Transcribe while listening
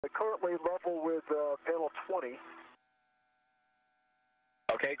Currently level with panel 20.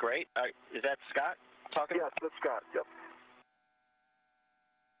 Okay, great. Is that Scott talking? Yes, that's Scott, yep.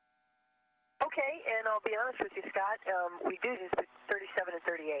 Okay, and I'll be honest with you, Scott, we do use 37 and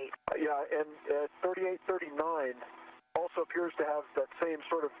 38. Yeah, and 38, 39 also appears to have that same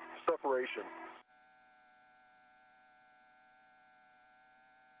sort of separation.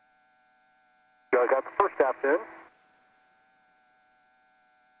 I got the first half in.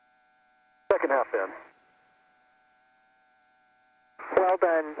 Second half in. Well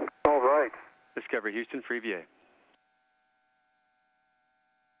done. All right. Discovery Houston, free view.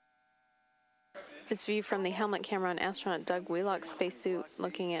 This view from the helmet camera on astronaut Doug Wheelock's spacesuit,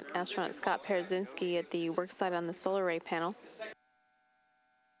 looking at astronaut Scott Parazynski at the worksite on the solar array panel.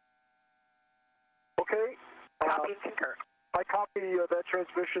 Okay. Copy and concur. I copy that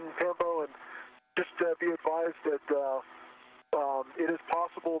transmission, Pamela, and just be advised that it is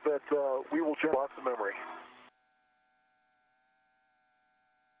possible that we will jump lots of memory.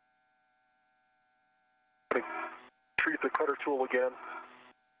 Treat the cutter tool again.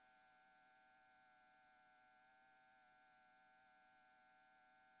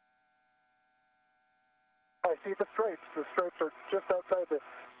 I see the stripes. The stripes are just outside the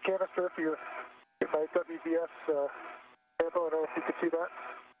canister. If I WBS, I don't know if you can see that.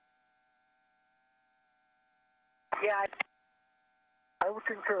 Yeah. I would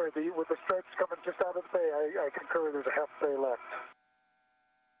concur. With the stripes coming just out of the bay, I concur there's a half bay left.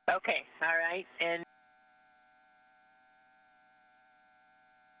 Okay, all right, and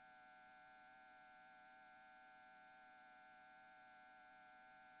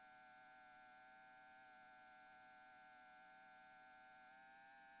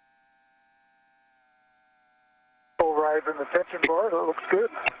Arrive in the tension bar, that looks good.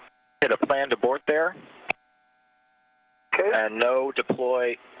 Hit a plan to board there. Okay. And no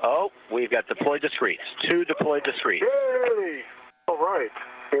deploy. Oh, we've got deploy discrete. 2 deployed discrete. Yay! All right.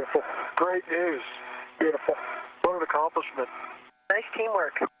 Beautiful. Great news. Beautiful. What an accomplishment. nice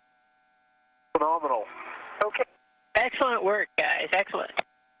teamwork. Phenomenal. Okay. Excellent work, guys. Excellent.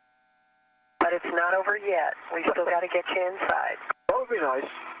 But it's not over yet. We still got to get you inside. That would be nice.